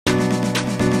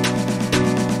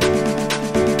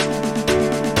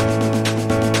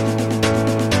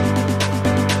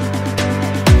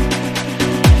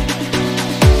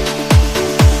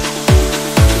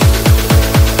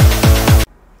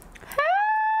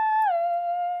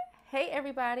Hey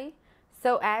everybody.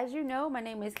 So as you know, my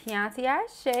name is Kianti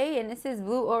Ayshea and this is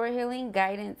Blue Aura Healing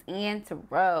Guidance and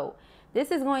Tarot. This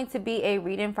is going to be a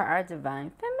reading for our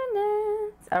Divine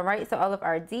Feminines. Alright, so all of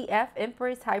our DF,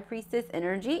 Empress, High Priestess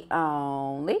energy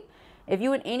only. If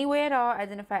you in any way at all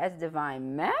identify as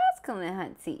Divine Masculine,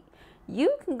 hunty,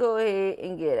 you can go ahead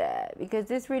and get at, because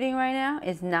this reading right now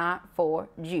is not for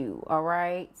you.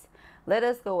 Alright, let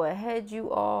us go ahead,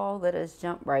 you all. Let us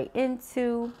jump right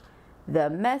into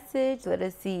the message. Let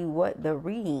us see what the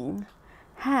reading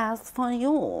has for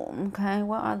you. Okay,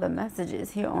 what are the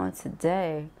messages here on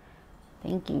today?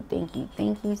 Thank you, thank you,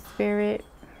 thank you, Spirit.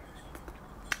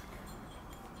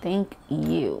 Thank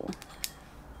you.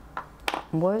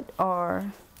 What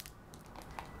are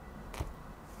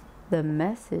the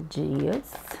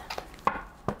messages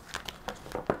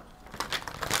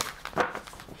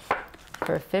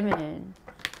for feminine?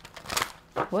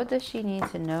 What does she need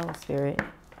to know, Spirit?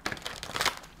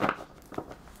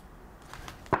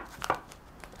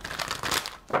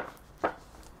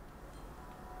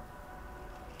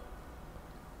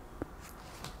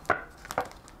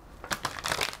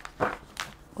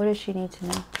 What does she need to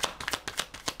know?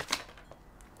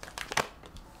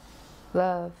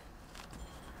 Love.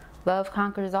 Love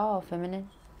conquers all, feminine.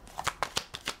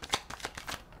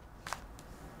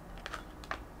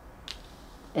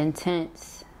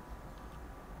 Intense.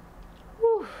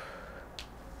 Whew.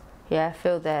 Yeah, I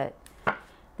feel that.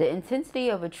 The intensity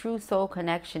of a true soul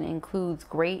connection includes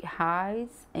great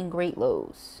highs and great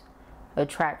lows.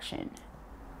 Attraction.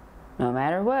 No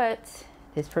matter what,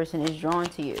 this person is drawn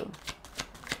to you.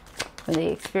 When they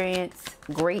experience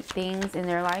great things in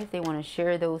their life, they want to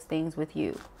share those things with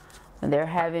you. When they're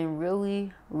having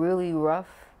really, really rough,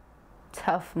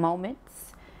 tough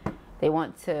moments, they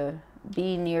want to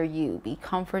be near you, be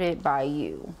comforted by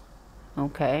you.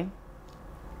 Okay?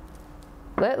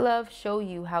 Let love show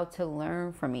you how to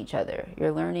learn from each other.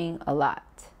 You're learning a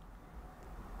lot.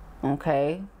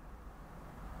 Okay?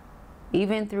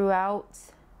 Even throughout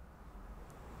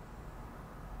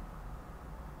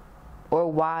or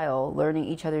while learning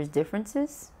each other's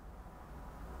differences,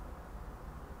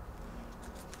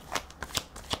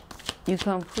 you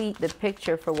complete the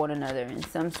picture for one another in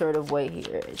some sort of way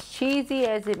here. As cheesy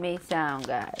as it may sound,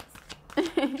 guys.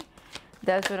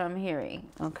 That's what I'm hearing.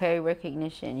 Okay,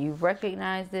 recognition. You've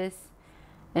recognized this,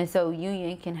 and so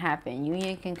union can happen.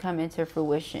 Union can come into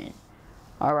fruition.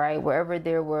 All right, wherever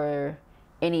there were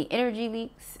any energy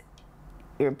leaks,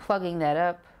 you're plugging that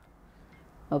up.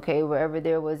 Okay, wherever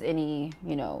there was any,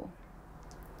 you know,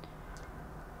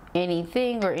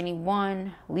 anything or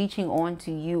anyone leeching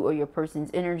onto you or your person's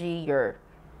energy, you're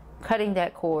cutting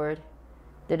that cord.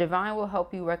 The divine will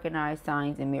help you recognize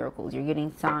signs and miracles. You're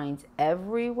getting signs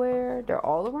everywhere. They're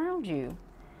all around you.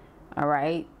 All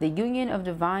right. The union of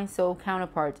divine soul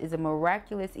counterparts is a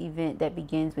miraculous event that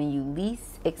begins when you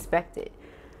least expect it.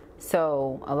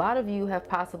 So a lot of you have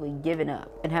possibly given up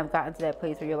and have gotten to that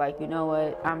place where you're like, you know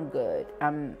what, I'm good.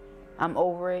 I'm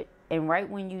over it. And right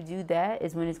when you do that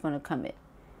is when it's going to come in.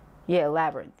 Yeah,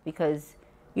 labyrinth. Because,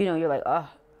 you know, you're like, oh,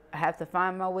 I have to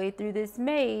find my way through this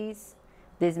maze.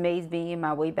 This maze being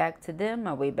my way back to them,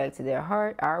 my way back to their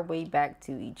heart, our way back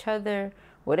to each other.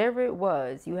 Whatever it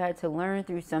was, you had to learn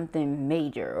through something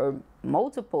major or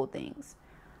multiple things.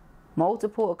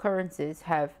 Multiple occurrences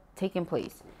have taken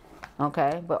place.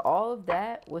 Okay, but all of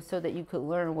that was so that you could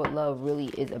learn what love really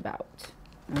is about.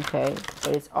 Okay,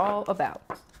 what it's all about.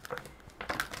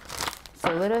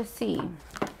 So let us see.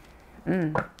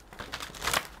 Okay.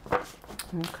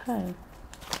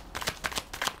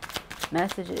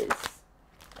 Messages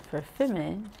for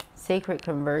feminine. Sacred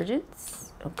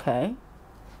convergence. Okay.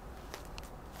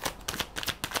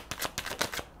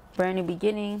 Brand new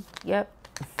beginning. Yep.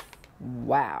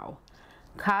 Wow.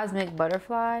 Cosmic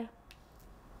butterfly.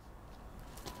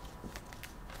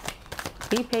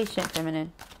 Be patient,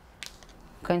 feminine.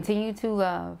 Continue to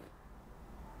love.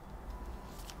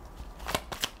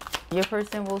 Your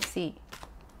person will see.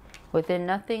 Within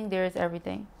nothing, there is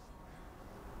everything.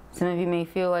 Some of you may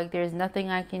feel like there's nothing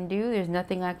I can do, there's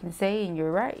nothing I can say, and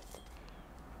you're right.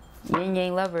 Yin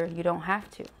Yang lover, you don't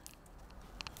have to.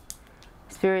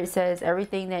 Spirit says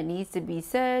everything that needs to be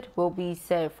said will be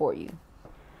said for you.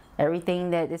 Everything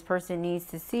that this person needs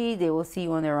to see, they will see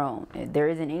on their own. If there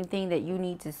isn't anything that you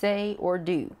need to say or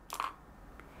do,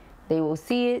 they will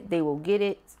see it, they will get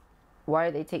it. Why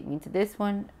did they take me to this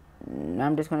one?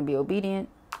 I'm just going to be obedient.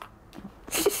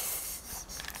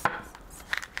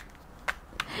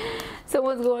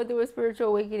 Someone's going through a spiritual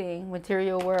awakening,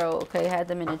 material world, okay, had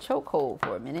them in a chokehold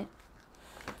for a minute.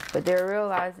 But they're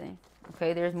realizing,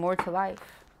 okay, there's more to life.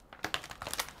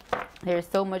 There's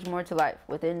so much more to life.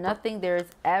 Within nothing, there's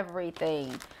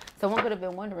everything. Someone could have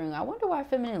been wondering, I wonder why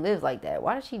feminine lives like that.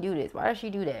 Why does she do this? Why does she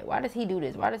do that? Why does he do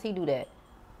this? Why does he do that?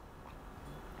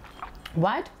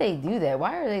 Why do they do that?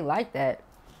 Why are they like that?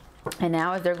 And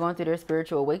now as they're going through their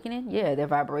spiritual awakening, yeah, their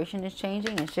vibration is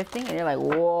changing and shifting. And they're like,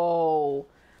 whoa,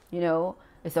 you know,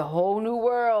 it's a whole new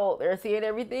world. They're seeing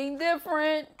everything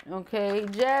different. Okay,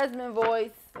 Jasmine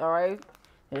voice. All right.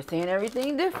 They're seeing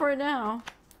everything different now.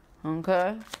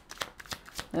 Okay.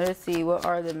 Let's see. What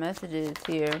are the messages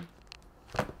here?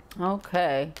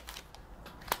 Okay.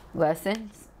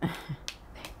 Lessons.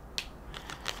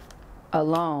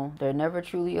 Alone. They're never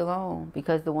truly alone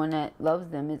because the one that loves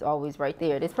them is always right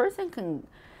there. This person can,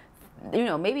 you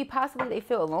know, maybe possibly they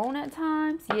feel alone at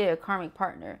times. Yeah, karmic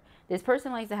partner. This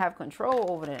person likes to have control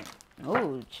over them.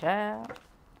 Oh, child.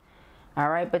 All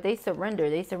right, but they surrender.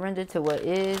 They surrender to what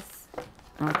is.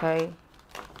 Okay.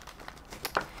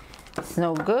 It's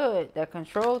no good. That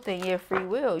control thing, yeah, free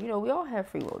will. You know, we all have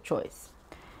free will choice.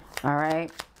 All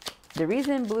right. The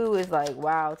reason blue is like,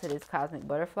 wow, to this cosmic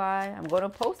butterfly, I'm going to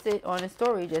post it on a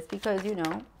story just because, you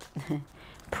know,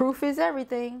 proof is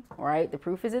everything, right? The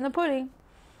proof is in the pudding.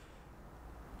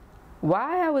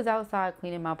 Why I was outside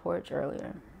cleaning my porch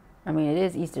earlier. I mean, it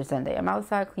is Easter Sunday. I'm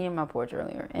outside cleaning my porch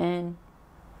earlier and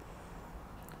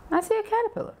I see a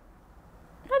caterpillar.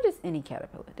 Not just any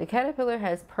caterpillar. The caterpillar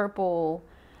has purple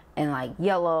and like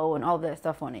yellow and all that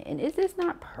stuff on it. And is this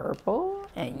not purple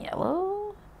and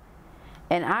yellow?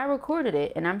 And I recorded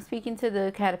it, and I'm speaking to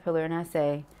the caterpillar, and I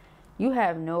say, you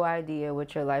have no idea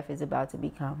what your life is about to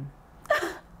become.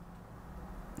 I'm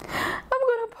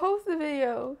going to post the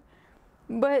video,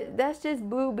 but that's just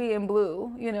blue being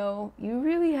blue, you know. You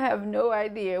really have no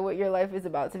idea what your life is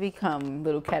about to become,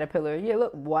 little caterpillar. Yeah,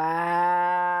 look,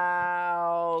 wow.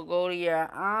 Go to your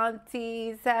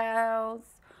auntie's house.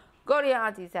 Go to your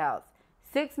auntie's house.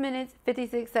 6 minutes,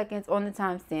 56 seconds on the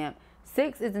timestamp.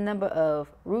 6 is the number of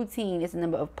routine. It's the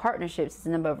number of partnerships. It's the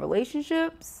number of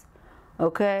relationships.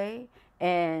 Okay.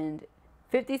 And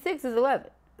 56 is 11.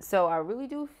 So I really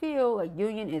do feel like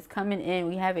union is coming in.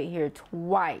 We have it here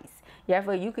twice. Yeah, I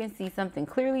feel like you can see something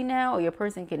clearly now, or your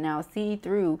person can now see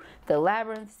through the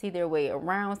labyrinth, see their way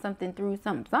around something, through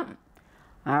something.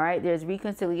 All right. There's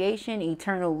reconciliation,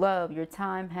 eternal love. Your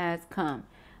time has come.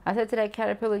 I said to that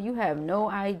caterpillar, you have no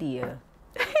idea.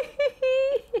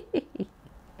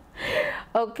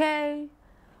 Okay,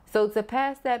 so to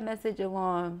pass that message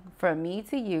along from me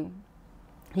to you,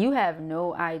 you have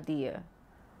no idea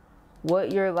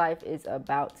what your life is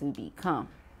about to become.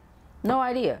 No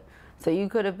idea. So you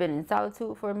could have been in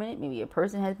solitude for a minute. Maybe a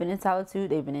person has been in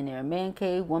solitude. They've been in their man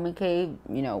cave, woman cave,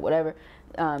 you know, whatever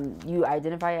you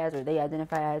identify as or they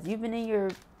identify as. You've been in your,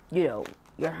 you know,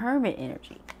 your hermit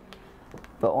energy.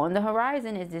 But on the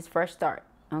horizon is this fresh start.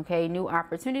 Okay, new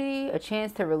opportunity, a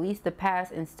chance to release the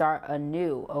past and start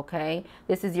anew. Okay,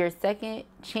 this is your second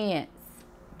chance.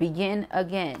 Begin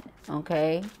again.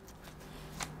 Okay.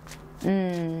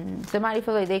 Somebody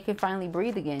feels like they can finally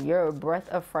breathe again. You're a breath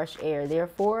of fresh air.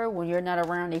 Therefore, when you're not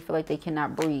around, they feel like they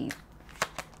cannot breathe.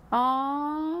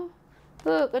 Aww,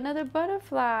 look, another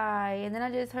butterfly. And then I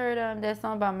just heard that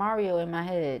song by Mario in my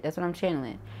head. That's what I'm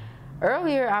channeling.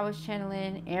 Earlier, I was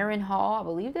channeling Aaron Hall. I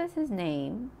believe that's his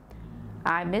name.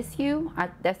 I miss you.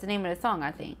 That's the name of the song, I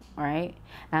think. Right?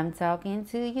 I'm talking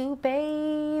to you,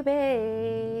 baby.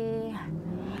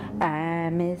 I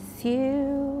miss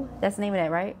you. That's the name of that,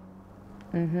 right?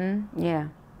 Yeah.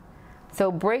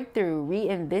 So breakthrough,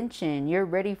 reinvention. You're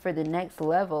ready for the next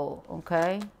level.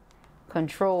 Okay.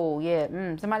 Control. Yeah.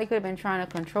 Somebody could have been trying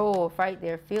to control or fight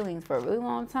their feelings for a really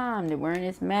long time. They're wearing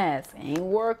this mask. It ain't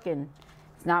working.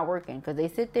 It's not working because they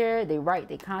sit there, they write,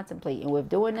 they contemplate, and with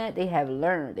doing that, they have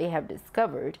learned, they have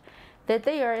discovered that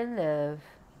they are in love.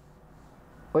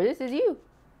 Or this is you.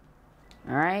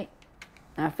 All right.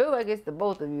 And I feel like it's the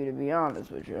both of you, to be honest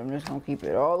with you. I'm just gonna keep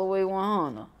it all the way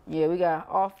 100. Yeah, we got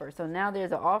an offer. So now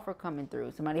there's an offer coming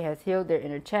through. Somebody has healed their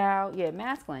inner child. Yeah,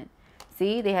 masculine.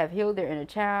 See, they have healed their inner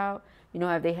child. You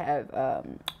know, they have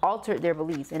altered their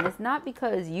beliefs, and it's not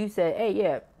because you said,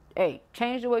 hey,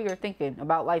 change the way you're thinking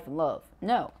about life and love.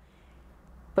 No.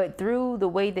 But through the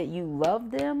way that you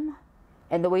love them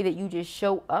and the way that you just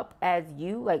show up as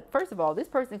you, like, first of all, this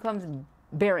person comes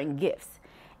bearing gifts.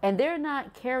 And they're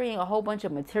not carrying a whole bunch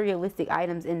of materialistic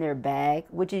items in their bag,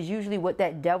 which is usually what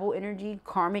that devil energy,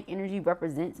 karmic energy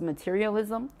represents,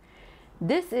 materialism.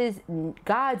 This is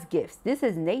God's gifts. This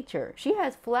is nature. She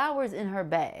has flowers in her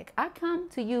bag. I come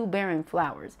to you bearing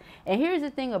flowers. And here's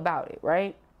the thing about it,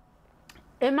 right?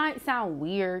 It might sound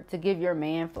weird to give your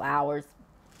man flowers,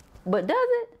 but does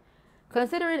it?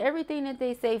 Considering everything that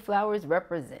they say flowers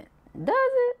represent, does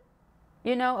it?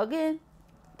 You know, again,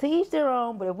 to each their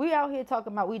own. But if we out here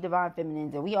talking about we divine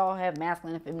feminines and we all have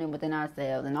masculine and feminine within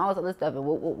ourselves and all this other stuff and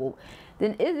whoa,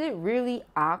 then is it really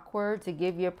awkward to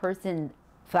give your person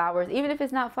flowers, even if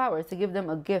it's not flowers, to give them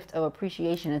a gift of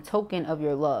appreciation, a token of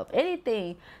your love,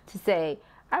 anything to say,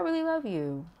 I really love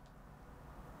you.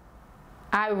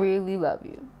 I really love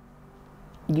you.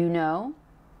 You know?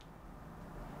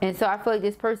 And so I feel like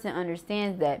this person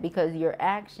understands that because your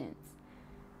actions,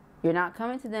 you're not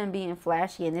coming to them being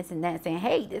flashy and this and that, saying,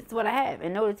 hey, this is what I have.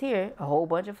 And notice here, a whole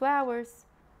bunch of flowers.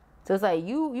 So it's like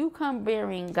you come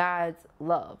bearing God's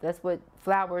love. That's what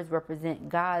flowers represent,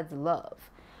 God's love.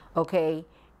 Okay?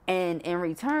 And in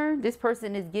return, this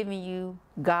person is giving you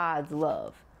God's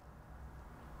love.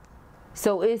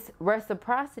 So it's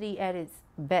reciprocity at its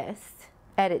best,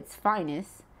 at its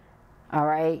finest. All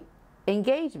right?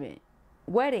 Engagement,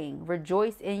 wedding,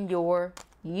 rejoice in your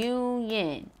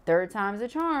union. Third time's a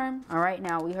charm. All right,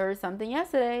 now we heard something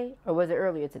yesterday, or was it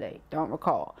earlier today? Don't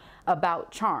recall.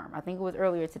 About charm. I think it was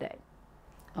earlier today.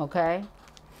 Okay.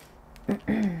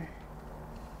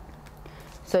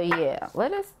 So yeah,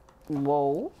 let us,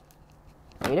 whoa,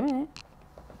 wait a minute.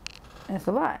 That's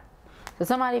a lot. So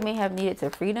somebody may have needed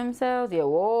to free themselves. Yeah,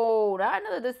 whoa, not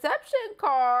another deception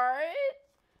card.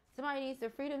 Somebody needs to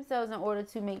free themselves in order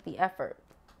to make the effort.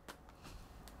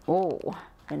 Oh,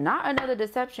 and not another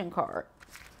deception card.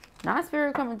 Not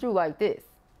spirit coming through like this.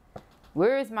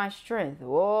 Where is my strength?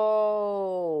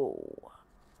 Whoa.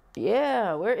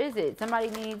 Yeah, where is it? Somebody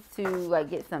needs to like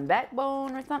get some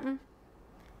backbone or something.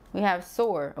 We have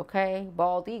soar, okay?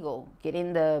 Bald eagle. Get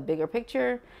in the bigger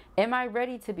picture. Am I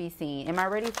ready to be seen? Am I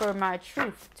ready for my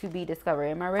truth to be discovered?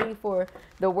 Am I ready for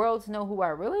the world to know who I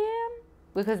really am?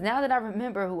 Because now that I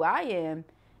remember who I am,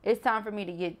 it's time for me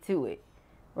to get to it.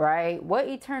 Right? What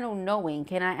eternal knowing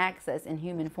can I access in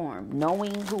human form?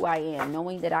 Knowing who I am,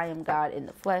 knowing that I am God in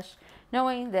the flesh,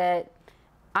 knowing that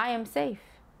I am safe.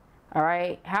 All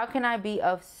right? How can I be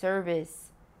of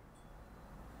service?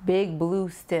 Big blue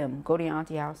stem. Go to your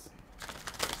auntie house.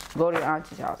 Go to your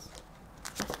auntie's house.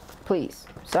 Please.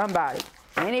 Somebody.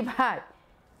 Anybody.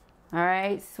 All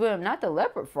right? Swim. Not the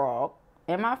leopard frog.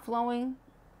 Am I flowing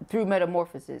through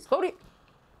metamorphosis? Go to...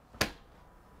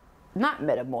 Not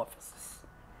metamorphosis.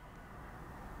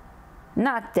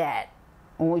 Not that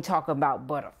when we talk about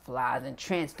butterflies and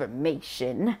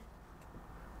transformation.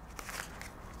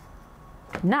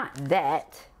 Not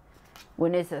that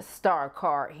when it's a star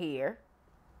card here.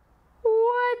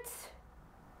 What?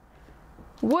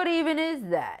 What even is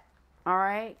that? All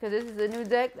right, because this is a new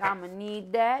deck. I'm going to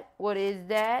need that. What is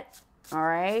that? All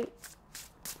right.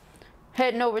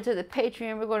 Heading over to the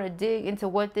Patreon, we're going to dig into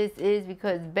what this is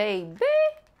because, baby,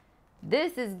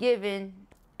 this is giving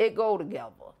it go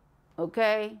together.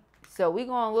 Okay, so we're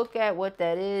going to look at what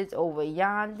that is over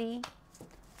yonder.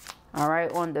 All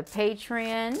right, on the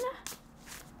Patreon.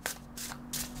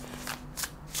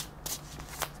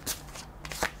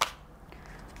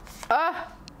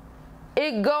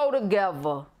 It go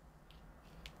together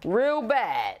real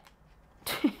bad.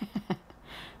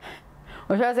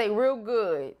 Or should I say real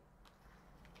good?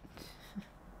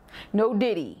 No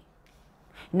diddy.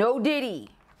 No diddy.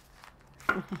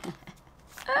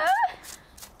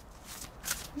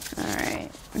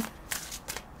 Alright.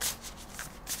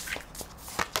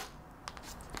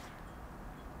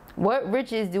 What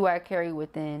riches do I carry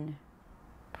within?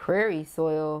 Prairie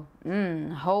soil.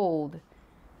 Hold.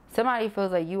 Somebody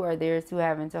feels like you are theirs to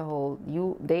have and to hold.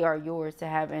 They are yours to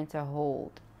have and to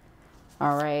hold.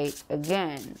 Alright.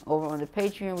 Again, over on the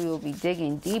Patreon, we will be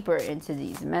digging deeper into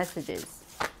these messages.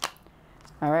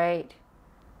 Alright.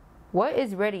 What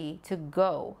is ready to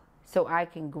go so I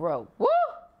can grow? Woo!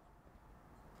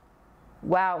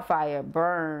 Wildfire,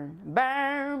 burn,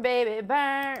 burn, baby,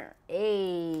 burn,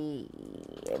 hey,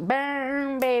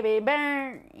 burn, baby,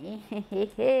 burn,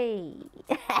 hey.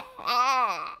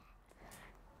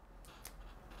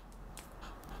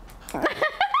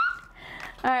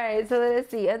 All right, so let's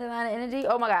see, underlying energy.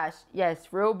 Oh my gosh, yes,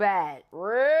 real bad,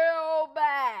 real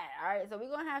bad. All right, so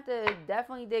we're gonna have to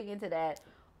definitely dig into that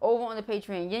over on the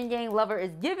Patreon. Yin Yang Lover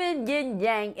is giving yin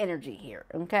yang energy here.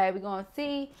 Okay, we're gonna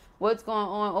see what's going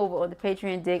on over on the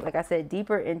Patreon. Dig, like I said,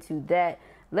 deeper into that.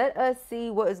 Let us see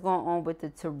what is going on with the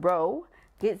tarot.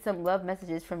 Get some love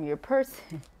messages from your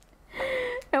person.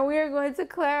 And we are going to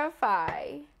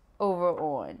clarify over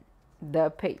on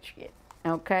the Patreon.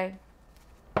 Okay.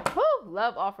 Woo,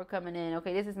 love offer coming in.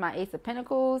 Okay, this is my Ace of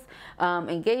Pentacles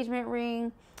engagement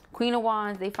ring. Queen of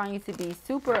Wands, they find you to be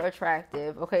super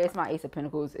attractive. Okay, it's my Ace of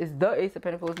Pentacles. It's the Ace of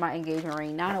Pentacles, my engagement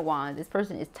ring. Nine of Wands, this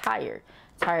person is tired.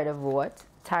 Tired of what?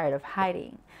 Tired of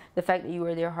hiding. The fact that you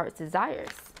are their heart's desires.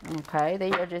 Okay,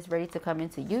 they are just ready to come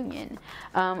into union.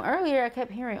 Earlier, I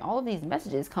kept hearing all of these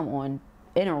messages come on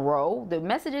in a row. The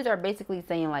messages are basically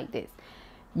saying like this.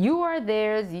 You are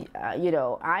theirs, you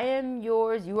know, I am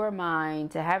yours, you are mine,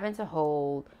 to have and to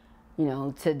hold, you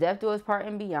know, to death do us part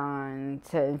and beyond,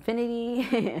 to infinity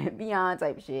and beyond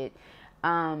type shit.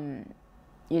 You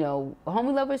know,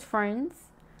 homie lovers friends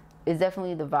is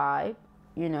definitely the vibe,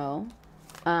 you know.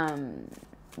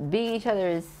 Being each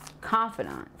other's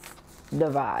confidants, the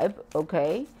vibe,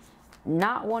 okay.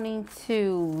 Not wanting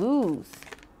to lose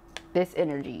this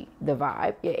energy, the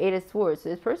vibe. Yeah, Eight of Swords. So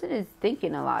this person is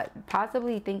thinking a lot,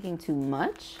 possibly thinking too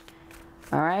much.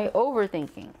 All right,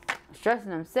 overthinking, stressing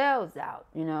themselves out,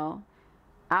 you know.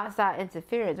 Outside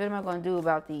interference. What am I going to do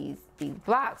about these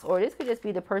blocks? Or this could just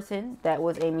be the person that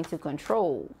was aiming to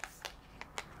control.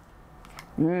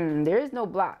 There is no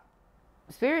block.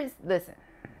 Spirits, listen.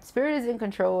 Spirit is in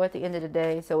control at the end of the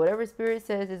day. So whatever Spirit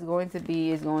says is going to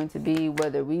be,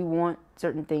 whether we want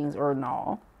certain things or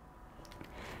not.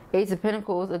 Ace of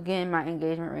Pentacles, again, my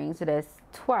engagement ring. So that's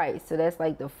twice. So that's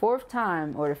like the fourth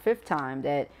time or the fifth time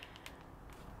that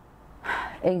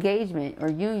engagement or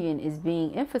union is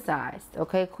being emphasized.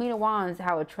 Okay, Queen of Wands,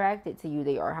 how attracted to you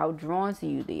they are, how drawn to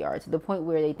you they are, to the point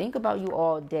where they think about you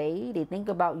all day, they think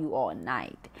about you all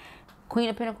night. Queen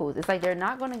of Pentacles, it's like they're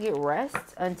not going to get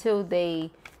rest until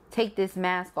they take this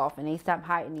mask off and they stop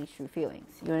hiding these true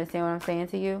feelings. You understand what I'm saying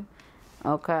to you?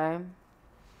 Okay.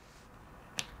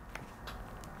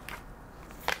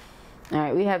 All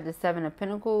right, we have the Seven of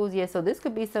Pentacles. Yeah, so this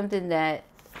could be something that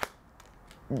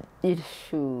they've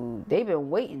been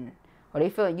waiting, or they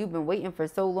feel like you've been waiting for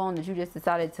so long that you just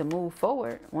decided to move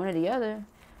forward. One or the other.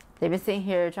 They've been sitting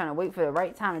here trying to wait for the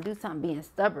right time to do something, being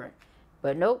stubborn.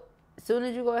 But nope. As soon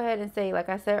as you go ahead and say, like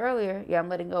I said earlier, yeah, I'm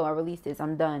letting go. I release this.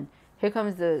 I'm done. Here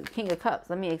comes the King of Cups.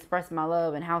 Let me express my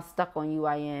love and how stuck on you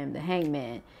I am. The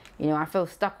Hangman. You know, I feel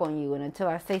stuck on you. And until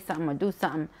I say something or do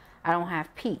something, I don't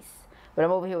have peace. But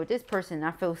I'm over here with this person.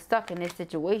 I feel stuck in this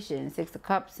situation. Six of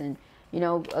Cups. And, you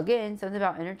know, again, something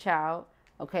about inner child.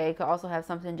 Okay. It could also have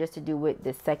something just to do with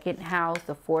the second house,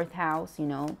 the fourth house, you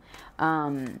know.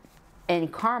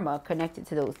 And karma connected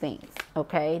to those things,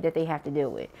 okay, that they have to deal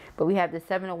with. But we have the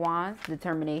Seven of Wands,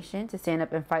 determination to stand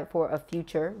up and fight for a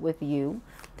future with you.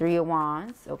 Three of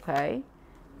Wands, okay.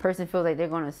 Person feels like they're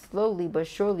going to slowly but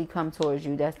surely come towards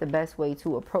you. That's the best way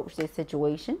to approach this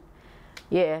situation.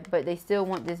 Yeah, but they still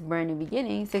want this brand new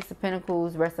beginning. Six of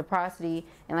Pentacles, reciprocity.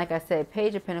 And like I said,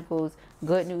 Page of Pentacles,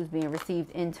 good news being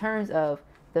received in terms of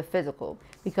the physical.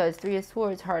 Because Three of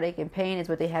Swords, heartache and pain is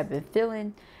what they have been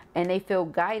feeling. And they feel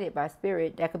guided by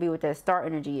Spirit. That could be what that star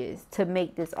energy is. To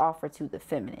make this offer to the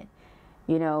feminine.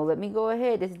 You know, let me go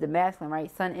ahead. This is the masculine,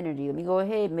 right? Sun energy. Let me go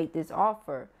ahead and make this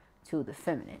offer to the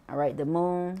feminine. All right. The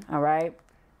moon. All right.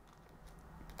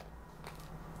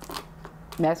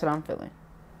 That's what I'm feeling.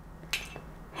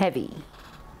 Heavy.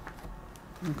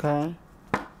 Okay.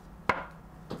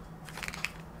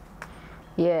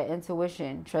 Yeah,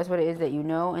 intuition. Trust what it is that you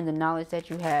know and the knowledge that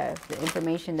you have. The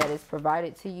information that is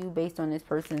provided to you based on this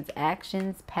person's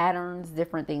actions, patterns,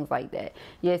 different things like that.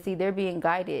 Yeah, see, they're being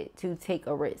guided to take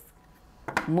a risk.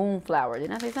 Moonflower.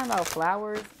 Didn't I say something about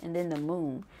flowers? And then the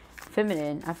moon.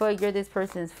 Feminine. I feel like you're this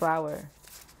person's flower.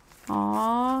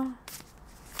 Aww.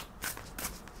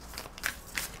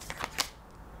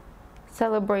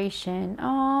 Celebration.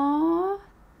 Aww.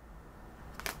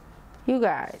 You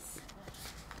guys.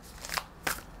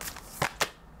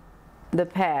 The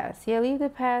past. Yeah, leave the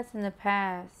past in the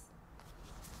past.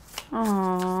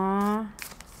 Aww.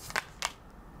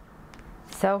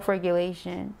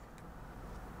 Self-regulation.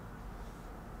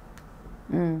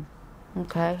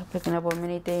 Okay, picking up on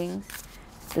many things.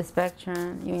 The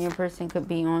spectrum. You and your person could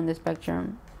be on the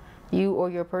spectrum. You or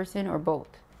your person or both.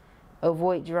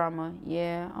 Avoid drama.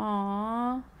 Yeah.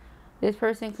 Aww. This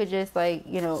person could just, like,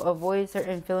 you know, avoid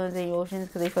certain feelings and emotions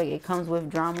because they feel like it comes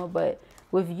with drama. But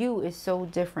with you, it's so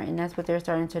different. And that's what they're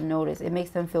starting to notice. It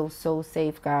makes them feel so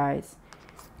safe, guys.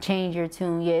 Change your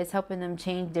tune. Yeah, it's helping them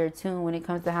change their tune when it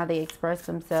comes to how they express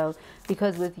themselves.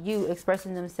 Because with you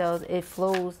expressing themselves, it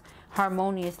flows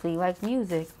harmoniously like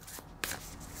music.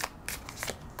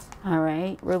 All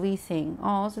right. Releasing.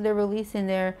 Oh, so they're releasing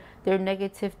their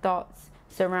negative thoughts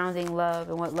surrounding love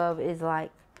and what love is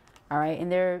like. All right.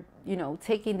 And they're, you know,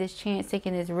 taking this chance,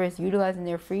 taking this risk, utilizing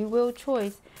their free will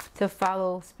choice to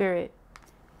follow Spirit.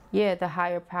 Yeah, the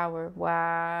higher power.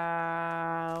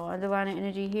 Wow. Underlining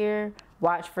energy here.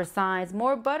 Watch for signs.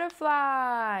 More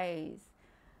butterflies.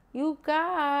 You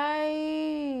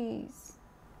guys.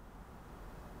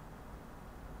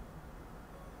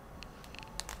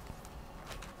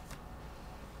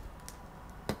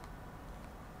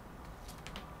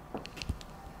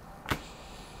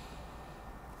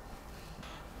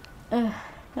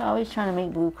 You're always trying to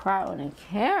make Blue cry on the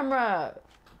camera.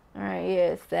 Alright,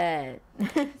 yeah, it's sad.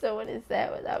 Someone is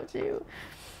sad without you.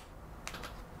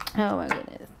 Oh my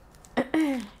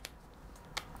goodness.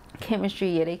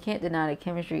 Chemistry, yeah, they can't deny the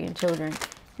chemistry in children.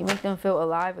 You make them feel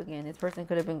alive again. This person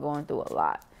could have been going through a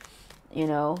lot. You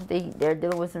know, they're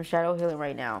dealing with some shadow healing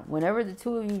right now. Whenever the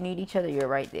two of you need each other, you're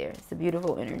right there. It's a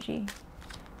beautiful energy.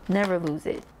 Never lose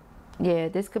it. Yeah,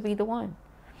 this could be the one.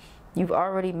 You've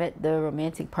already met the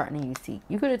romantic partner you seek.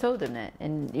 You could have told them that.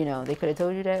 And, you know, they could have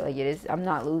told you that. Like, yeah, I'm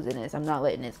not losing this. I'm not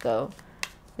letting this go.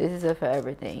 This is a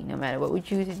forever thing. No matter what we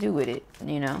choose to do with it,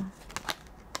 you know.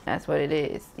 That's what it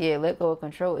is. Yeah, let go of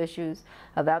control issues.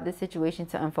 Allow this situation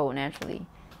to unfold naturally.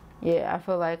 Yeah, I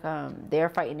feel like they're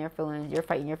fighting their feelings. You're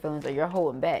fighting your feelings, or you're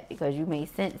holding back because you may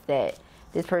sense that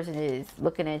this person is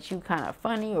looking at you kind of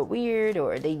funny or weird,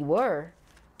 or they were.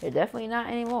 They're definitely not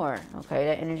anymore. Okay,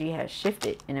 that energy has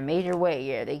shifted in a major way.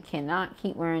 Yeah, they cannot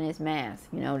keep wearing this mask.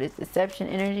 You know, this deception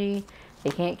energy,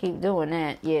 they can't keep doing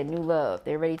that. Yeah, new love.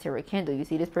 They're ready to rekindle. You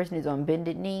see, this person is on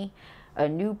bended knee. A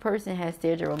new person has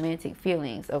stirred your romantic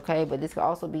feelings, okay? But this could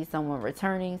also be someone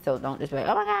returning, so don't just be like,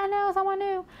 oh my God, no, someone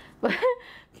new. But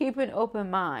keep an open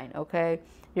mind, okay?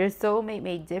 Your soulmate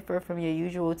may differ from your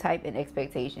usual type and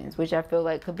expectations, which I feel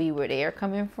like could be where they are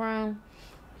coming from.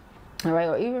 All right,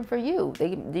 or even for you,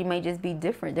 they may just be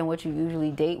different than what you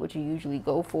usually date, what you usually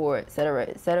go for, etc.,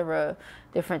 etc.,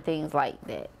 different things like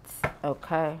that.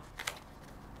 Okay.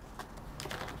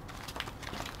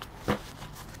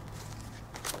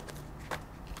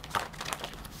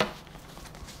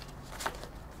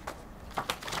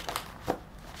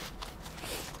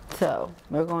 So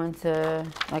we're going to,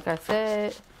 like I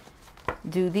said,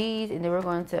 do these, and then I'm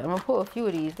going to pull a few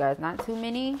of these, guys, not too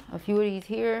many, a few of these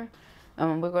here.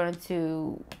 We're going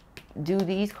to do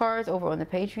these cards over on the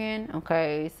Patreon.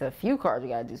 Okay, it's a few cards we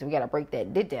got to do, so we got to break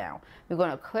that down. We're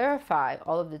going to clarify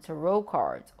all of the tarot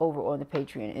cards over on the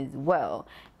Patreon as well.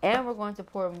 And we're going to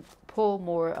pull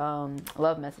more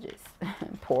love messages.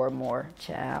 Pull more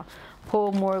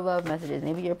love messages.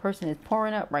 Maybe your person is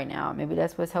pouring up right now. Maybe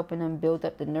that's what's helping them build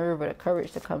up the nerve or the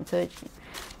courage to come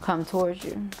towards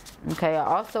you. Okay, I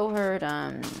also heard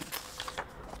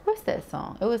what's that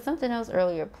song? It was something else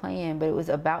earlier playing, but it was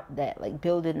about that, like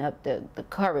building up the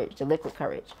courage, the liquid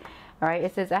courage. All right,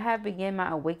 it says, I have begun my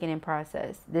awakening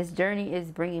process. This journey is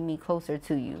bringing me closer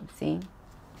to you. See?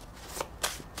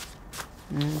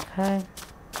 Okay.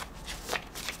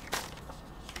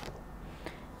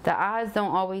 The odds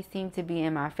don't always seem to be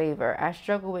in my favor. I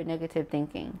struggle with negative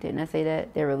thinking. Didn't I say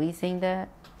that? They're releasing that.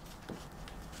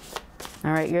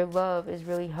 All right, your love is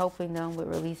really helping them with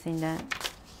releasing that.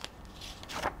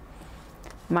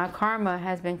 My karma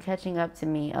has been catching up to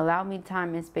me. Allow me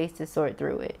time and space to sort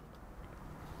through it.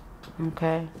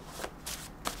 Okay.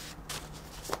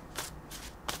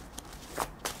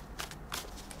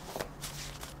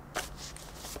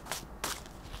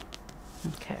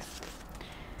 Okay.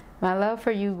 My love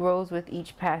for you grows with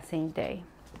each passing day.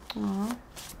 Aww.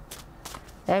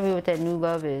 That'd be what that new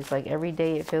love is. Like every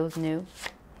day it feels new.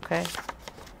 Okay.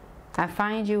 I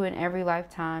find you in every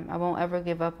lifetime. I won't ever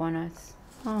give up on us.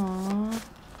 Aww.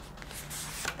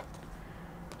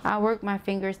 I work my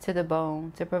fingers to the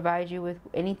bone to provide you with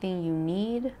anything you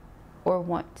need or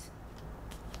want.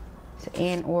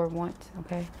 And or want,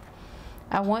 okay?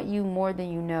 I want you more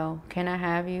than you know. Can I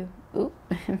have you? Ooh.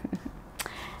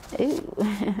 Ooh.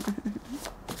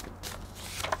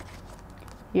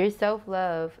 Your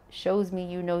self-love shows me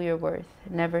you know your worth.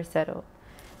 Never settle.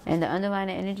 And the underlying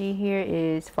energy here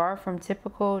is far from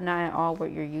typical, not at all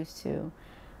what you're used to.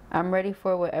 I'm ready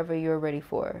for whatever you're ready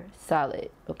for.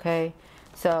 Solid, okay?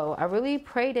 So I really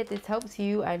pray that this helps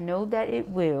you. I know that it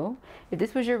will. If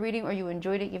this was your reading or you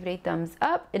enjoyed it, give it a thumbs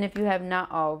up. And if you have not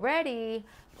already,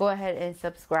 go ahead and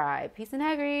subscribe. Peace and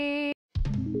Hagrid.